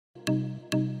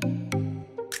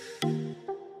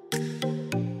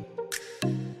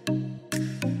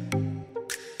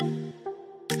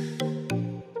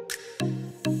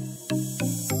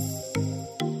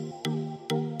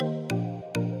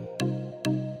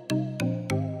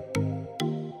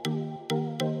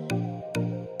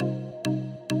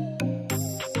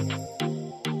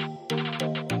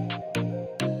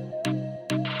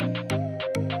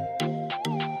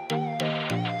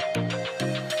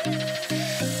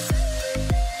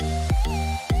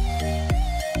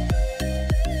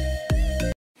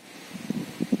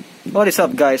What is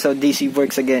up guys? So DC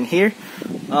Works again here.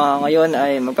 Ngayon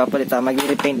ay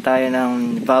mag-repaint tayo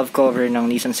ng valve cover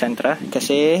ng Nissan Sentra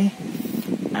kasi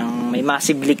may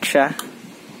massive leak siya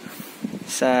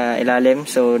sa ilalim,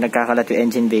 so nagkakalat yung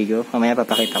engine bay ko. Mamaya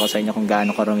papakita ko sa inyo kung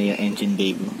gaano karami yung engine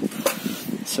bay ko.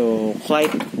 So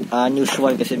quite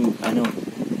unusual kasi ang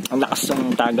lakas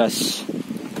ng tagas.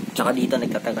 Tsaka dito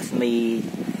nagtatagas.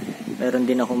 Meron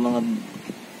din ako mga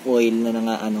oil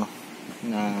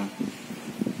na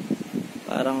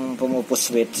parang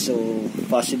pumupuswit, so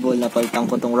possible na palitan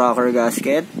ko tong rocker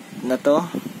gasket na to.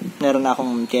 Meron na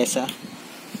akong pyesa.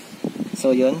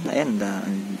 So yun, ayan,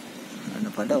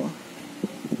 pa daw.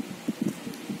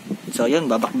 So yun,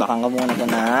 babakbakan ko muna to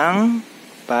ng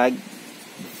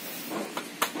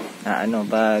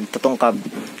pagtutungkab.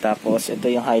 Tapos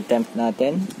ito yung high temp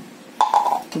natin.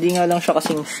 Hindi nga lang siya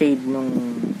kasing shade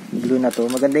nung blue na to.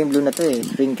 Maganda yung blue na to eh,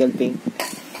 wrinkle pink.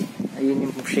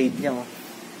 Ayun yung shade niya oh.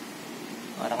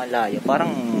 Parang ang layo. Parang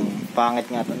pangit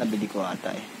nga ito. Nabili ko ata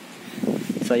eh.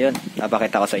 So yun.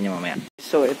 Napakita ko sa inyo mamaya.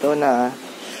 So ito na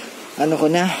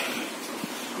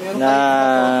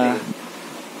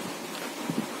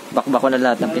bakbak ko na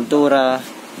lahat ng pintura.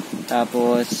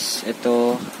 Tapos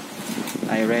ito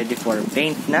ay ready for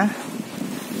paint na.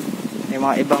 May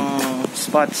mga ibang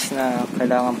spots na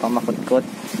kailangan pang makutkot.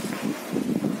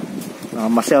 Mga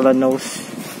macella nose.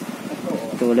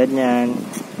 Tulad nyan.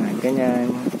 Ganyan.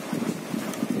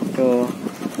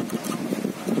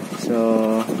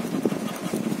 So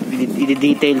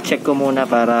i-detail check ko muna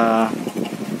para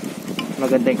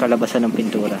maganda yung kalabasan ng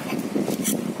pintura.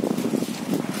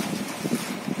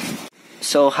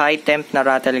 So high temp na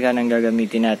rattle gun ang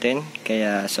gagamitin natin,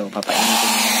 kaya papainitin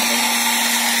muna natin.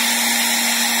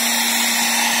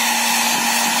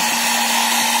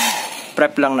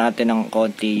 Prep lang natin ng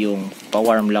konti, yung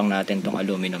pa-warm lang natin tong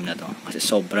aluminum na to kasi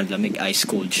sobrang lamig, ice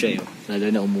cold siya lalo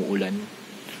na umuulan.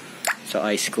 So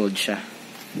ice cold siya.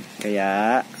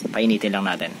 Kaya painitin lang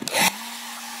natin.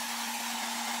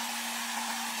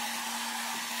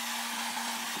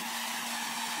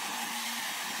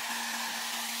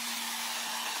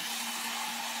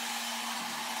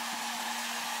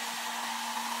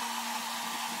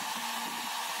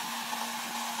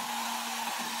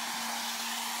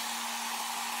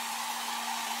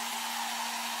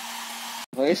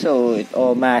 Okay, so it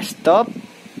all mashed up.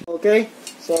 Okay,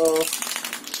 so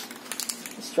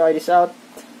let's try this out.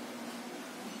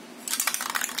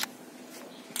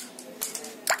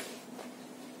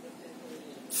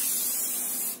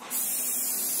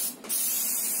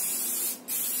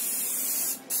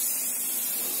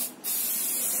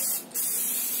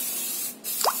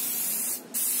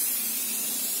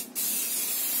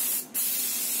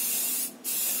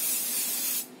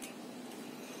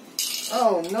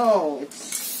 Oh no,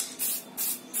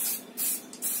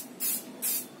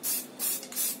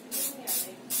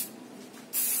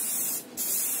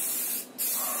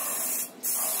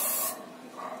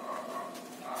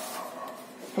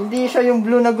 hindi siya yung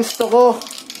blue na gusto ko.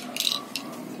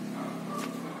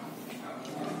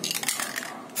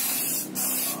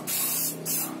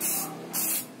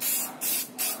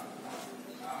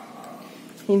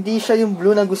 Hindi siya yung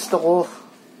blue na gusto ko.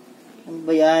 Ano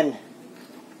ba yan?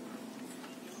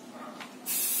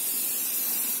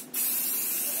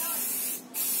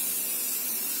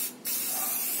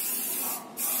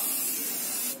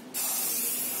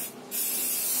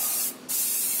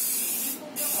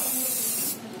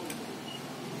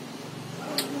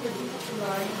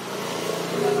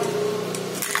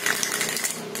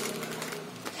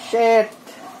 Shit.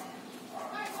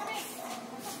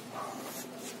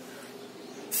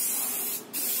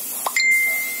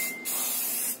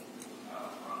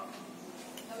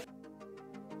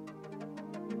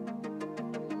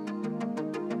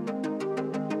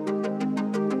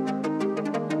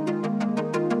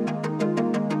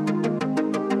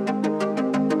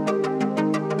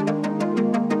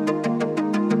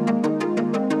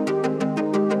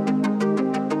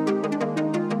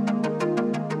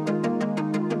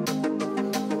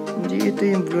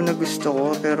 Ito yung blue na gusto ko,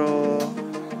 pero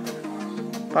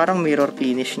parang mirror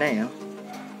finish na eh.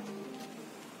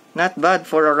 Not bad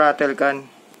for a rattle gun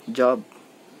job.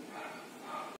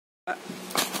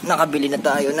 Nakabili na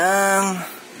tayo ng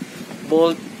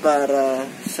bolt para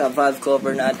sa valve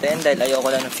cover natin dahil ayoko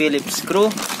lang ng Phillips screw.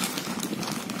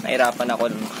 Nahirapan ako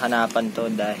hanapan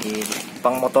to dahil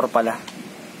pang motor pala.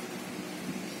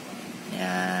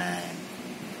 Yan.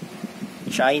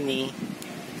 Shiny.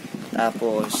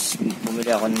 Tapos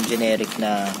bumili ako ng generic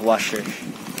na washer.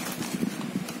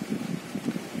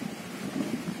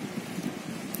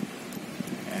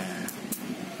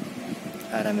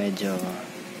 Para medyo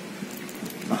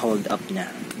ma-hold up na.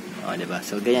 O, diba?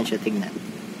 So, ganyan siya tignan.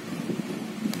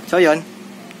 So, yun.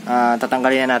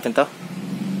 Tatanggalin na natin to.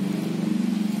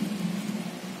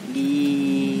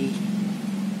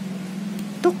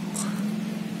 Tuk.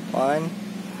 1.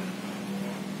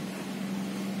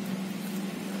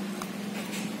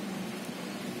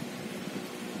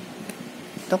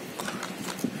 Tuk.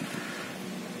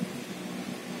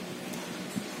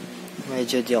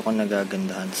 Medyo di ako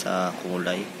nagagandahan sa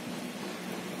kulay.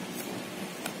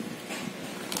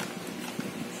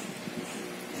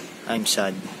 I'm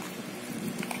sad.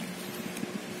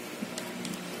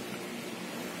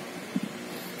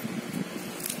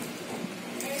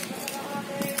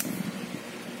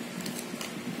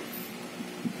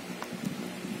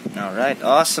 Alright,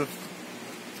 awesome.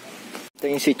 Ito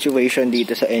yung situation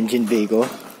dito sa engine bay ko.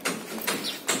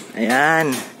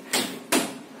 Ayan.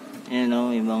 Ayan o,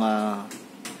 yung mga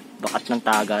bakat ng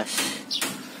tagas.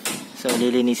 So,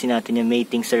 lilinisin natin yung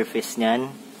mating surface niyan.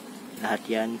 Lahat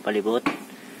yan, palibot.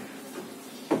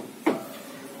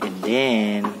 And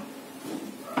then,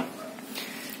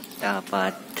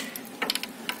 dapat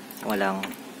wala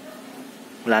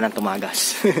nang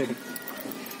tumagas.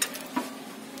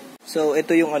 So,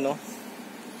 ito yung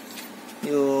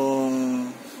yung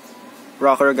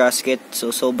rocker gasket.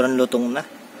 So, sobrang lutong na.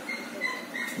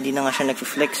 Hindi na nga siya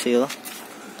nag-flex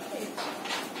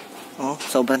Oh,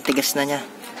 sobrang tigas na niya.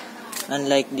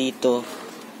 Unlike dito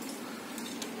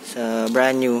sa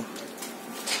brand new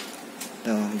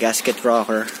gasket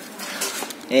rocker,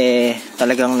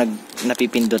 talagang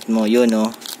napipindot mo yun.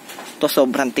 Ito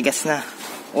sobrang tigas na.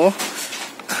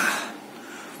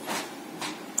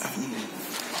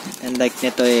 And like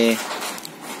nito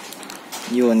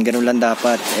yun, ganun lang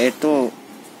dapat. Ito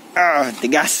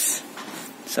tigas.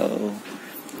 So,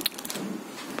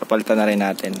 papalitan na rin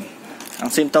natin. Ang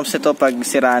symptoms nito pag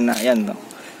sira na, yan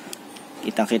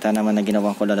kitang-kita naman na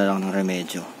ginawan ko lang ng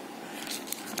remedyo.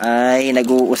 Ay,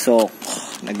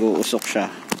 nag-uusok siya.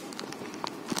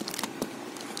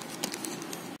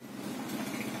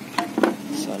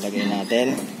 So, lagay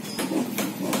natin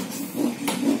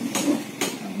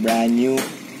brand new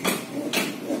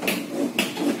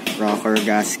rocker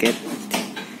gasket.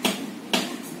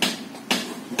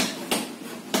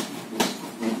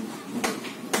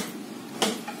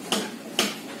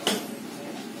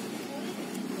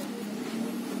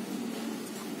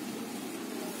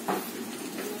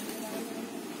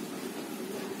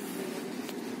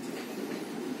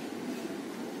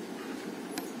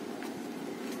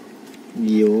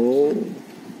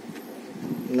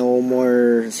 No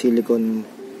more silicone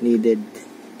needed.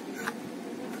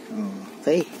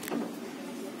 Okay.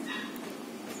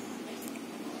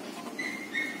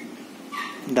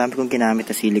 Ang dami kong ginamit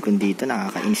na silicone dito.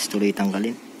 Nakakainis tuloy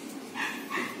tanggalin.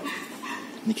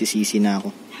 Nagsisisi na ako.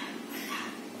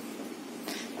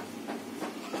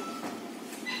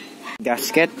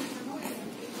 Gasket.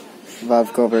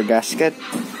 Valve cover gasket.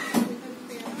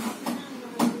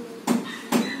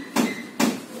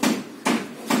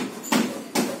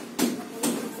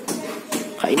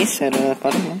 Kainis, pero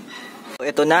parang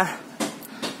ito na.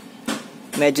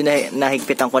 Medyo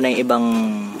nahigpitan ko na yung ibang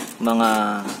mga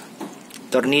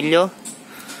tornilyo.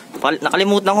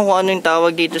 Nakalimutan ko kung ano yung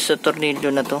tawag dito sa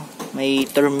tornilyo na to. May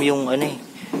term yung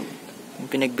yung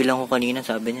pinagbilang ko kanina,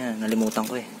 sabi niya, nalimutan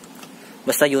ko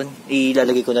Basta yun,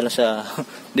 ilalagay ko na lang sa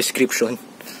description.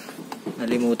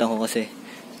 Nalimutan ko kasi.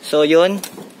 So yun,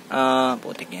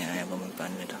 putik niya,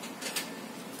 paano ito.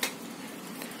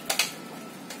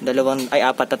 4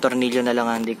 na tornilyo na lang,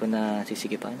 hindi ko na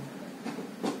sisikipan.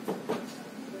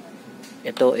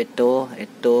 Ito.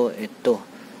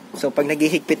 So, pag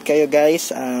naghihigpit kayo guys,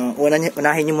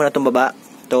 unahin nyo muna itong baba.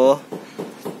 Ito,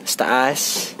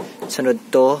 taas, sunod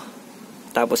to,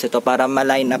 tapos ito, para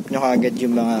ma-line up nyo agad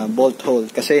yung mga bolt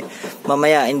hole. Kasi,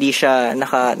 mamaya, hindi siya,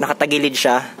 nakatagilid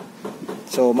siya.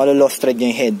 So, malo-lost thread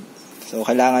yung head. So,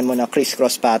 kailangan mo na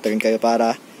criss-cross pattern kayo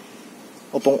para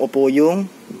upong-upo yung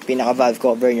pinaka-valve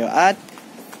cover nyo at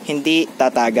hindi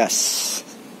tatagas.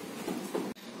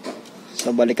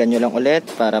 So, balikan nyo lang ulit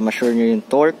para ma-sure nyo yung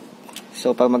torque.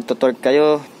 So, pag magto-torque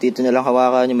kayo, dito nyo lang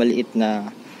hawakan yung maliit na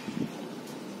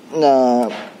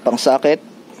pang-socket.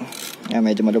 Ayan,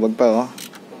 medyo maluwag pa,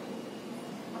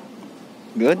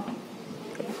 Good.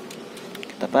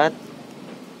 Tapat.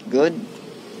 Good.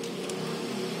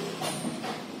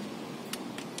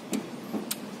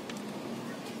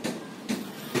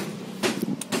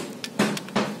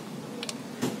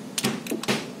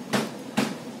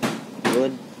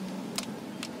 Good.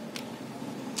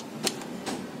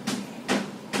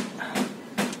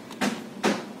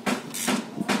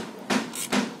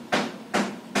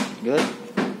 Good.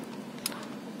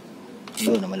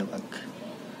 Yun na maluwag.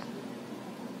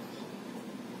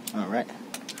 Alright.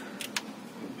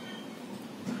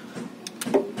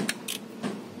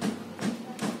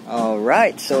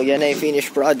 Alright, so yan ay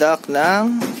finished product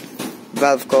ng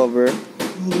valve cover.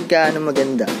 Hindi gaano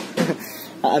maganda.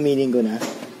 Aaminin ko na.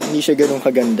 Hindi siya ganun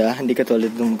kaganda. Hindi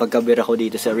katulad ng pagkabira ko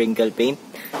dito sa wrinkle paint.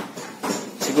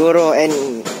 Siguro,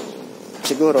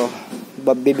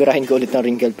 bibirahin ko ulit ng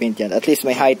wrinkle paint yan. At least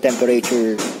may high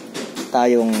temperature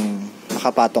tayong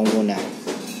nakapatong muna.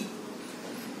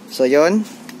 So, yon.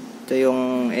 Ito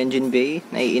yung engine bay.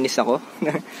 Naiinis ako.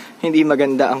 Hindi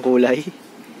maganda ang kulay.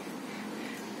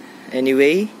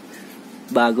 Anyway,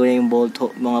 bago na yung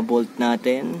mga bolt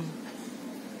natin.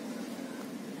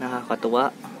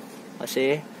 Nakakatuwa.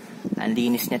 Kasi, ang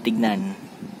linis niya tignan.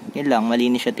 Yun lang,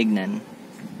 malinis siya tignan.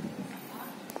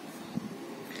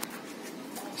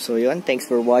 So yun, thanks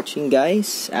for watching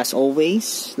guys. As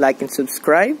always, like and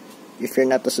subscribe if you're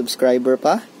not a subscriber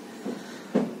pa.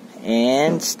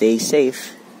 And stay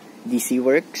safe. DC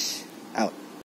Works.